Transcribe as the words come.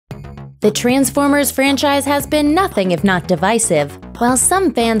The Transformers franchise has been nothing if not divisive. While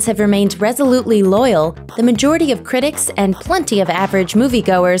some fans have remained resolutely loyal, the majority of critics and plenty of average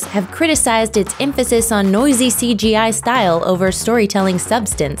moviegoers have criticized its emphasis on noisy CGI style over storytelling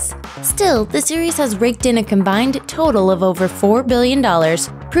substance. Still, the series has raked in a combined total of over $4 billion,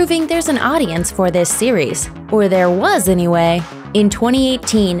 proving there's an audience for this series. Or there was anyway. In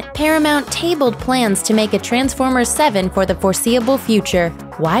 2018, Paramount tabled plans to make a Transformers 7 for the foreseeable future.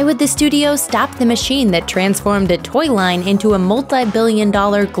 Why would the studio stop the machine that transformed a toy line into a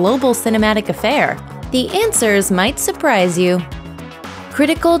multi-billion-dollar global cinematic affair? The answers might surprise you.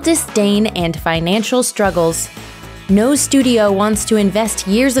 Critical disdain and financial struggles. No studio wants to invest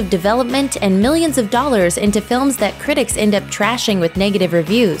years of development and millions of dollars into films that critics end up trashing with negative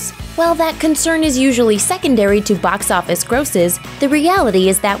reviews. While that concern is usually secondary to box office grosses, the reality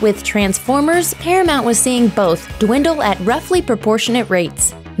is that with Transformers, Paramount was seeing both dwindle at roughly proportionate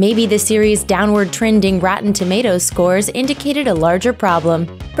rates. Maybe the series' downward trending Rotten Tomatoes scores indicated a larger problem.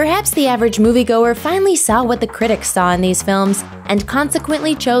 Perhaps the average moviegoer finally saw what the critics saw in these films, and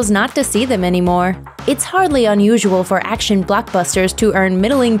consequently chose not to see them anymore. It's hardly unusual for action blockbusters to earn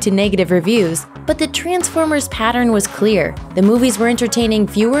middling to negative reviews, but the Transformers pattern was clear. The movies were entertaining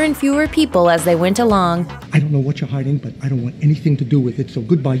fewer and fewer people as they went along. I don't know what you're hiding, but I don't want anything to do with it, so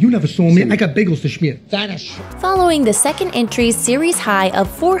goodbye. You never saw me. I got bagels to schmear. Vanish. Following the second entry's series high of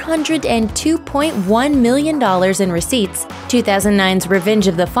 $402.1 million in receipts, 2009's Revenge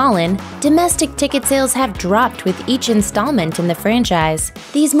of the Fallen, domestic ticket sales have dropped with each installment in the franchise.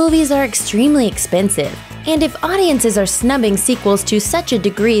 These movies are extremely expensive, and if audiences are snubbing sequels to such a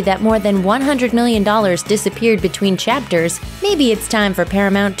degree that more than $100 million disappeared between chapters, maybe it's time for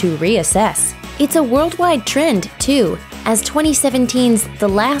Paramount to reassess. It's a worldwide trend, too, as 2017's The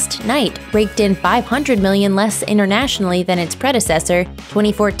Last Night raked in $500 million less internationally than its predecessor,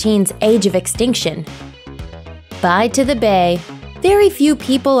 2014's Age of Extinction. Bye to the Bay. Very few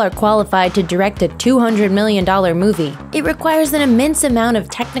people are qualified to direct a $200 million movie. It requires an immense amount of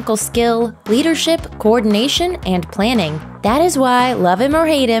technical skill, leadership, coordination, and planning. That is why, love him or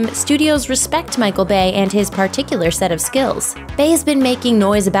hate him, studios respect Michael Bay and his particular set of skills. Bay's been making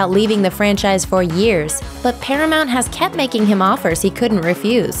noise about leaving the franchise for years, but Paramount has kept making him offers he couldn't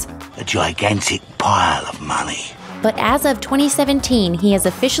refuse. A gigantic pile of money. But as of 2017, he has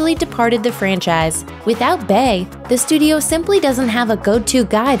officially departed the franchise. Without Bay, the studio simply doesn't have a go-to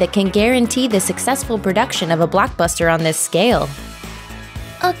guy that can guarantee the successful production of a blockbuster on this scale.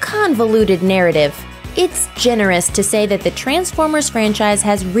 A convoluted narrative. It's generous to say that the Transformers franchise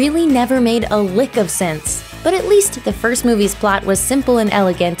has really never made a lick of sense. But at least the first movie's plot was simple and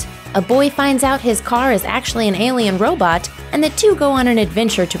elegant. A boy finds out his car is actually an alien robot, and the two go on an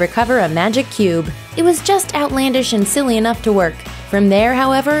adventure to recover a magic cube. It was just outlandish and silly enough to work. From there,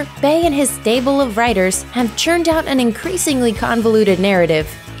 however, Bay and his stable of writers have churned out an increasingly convoluted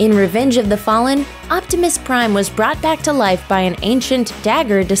narrative. In Revenge of the Fallen, Optimus Prime was brought back to life by an ancient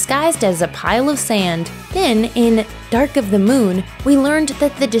dagger disguised as a pile of sand. Then, in Dark of the Moon, we learned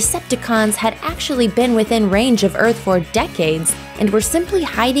that the Decepticons had actually been within range of Earth for decades and were simply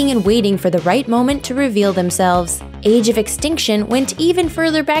hiding and waiting for the right moment to reveal themselves. Age of Extinction went even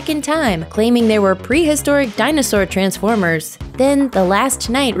further back in time, claiming there were prehistoric dinosaur Transformers. Then, The Last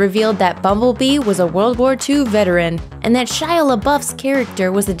Night revealed that Bumblebee was a World War II veteran, and that Shia LaBeouf's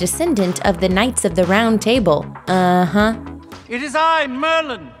character was a descendant of the Knights of the Round Table. It is I,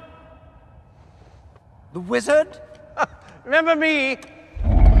 Merlin. The wizard? Remember me?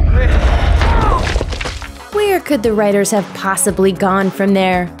 Where could the writers have possibly gone from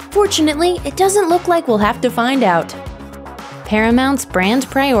there? Fortunately, it doesn't look like we'll have to find out. Paramount's brand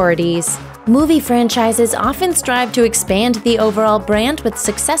priorities. Movie franchises often strive to expand the overall brand with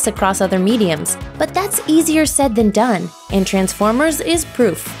success across other mediums, but that's easier said than done, and Transformers is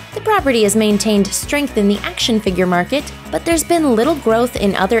proof. The property has maintained strength in the action figure market, but there's been little growth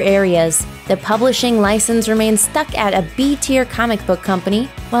in other areas. The publishing license remains stuck at a B-tier comic book company,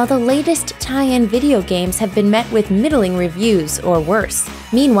 while the latest tie-in video games have been met with middling reviews or worse.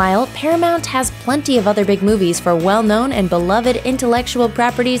 Meanwhile, Paramount has plenty of other big movies for well-known and beloved intellectual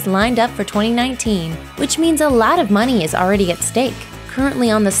properties lined up for 2019, which means a lot of money is already at stake.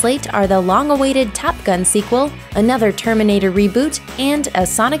 Currently on the slate are the long-awaited Top Gun sequel, another Terminator reboot, and a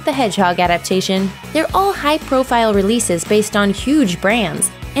Sonic the Hedgehog adaptation. They're all high-profile releases based on huge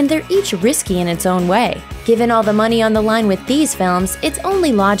brands, and they're each risky in its own way. Given all the money on the line with these films, it's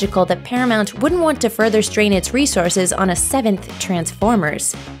only logical that Paramount wouldn't want to further strain its resources on a seventh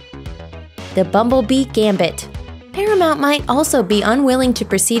Transformers. The Bumblebee Gambit. Paramount might also be unwilling to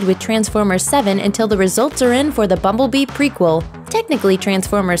proceed with Transformers 7 until the results are in for the Bumblebee prequel. technically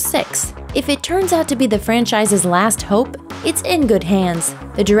Transformers 6. If it turns out to be the franchise's last hope, it's in good hands.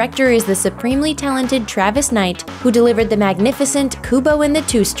 The director is the supremely talented Travis Knight, who delivered the magnificent Kubo and the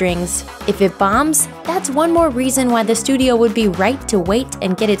Two Strings. If it bombs, that's one more reason why the studio would be right to wait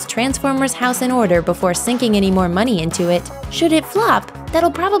and get its Transformers house in order before sinking any more money into it. Should it flop,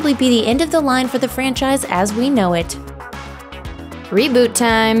 that'll probably be the end of the line for the franchise as we know it. Reboot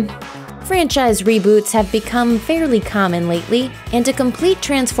time! Franchise reboots have become fairly common lately, and a complete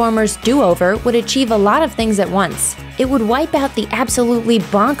Transformers do-over would achieve a lot of things at once. It would wipe out the absolutely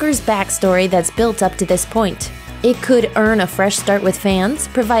bonkers backstory that's built up to this point. It could earn a fresh start with fans,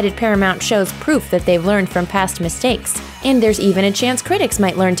 provided Paramount shows proof that they've learned from past mistakes. And there's even a chance critics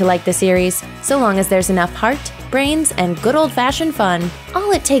might learn to like the series, so long as there's enough heart, brains, and good old-fashioned fun.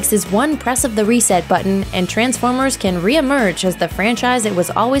 All it takes is one press of the reset button, and Transformers can re-emerge as the franchise it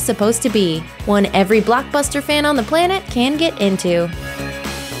was always supposed to be, one every blockbuster fan on the planet can get into.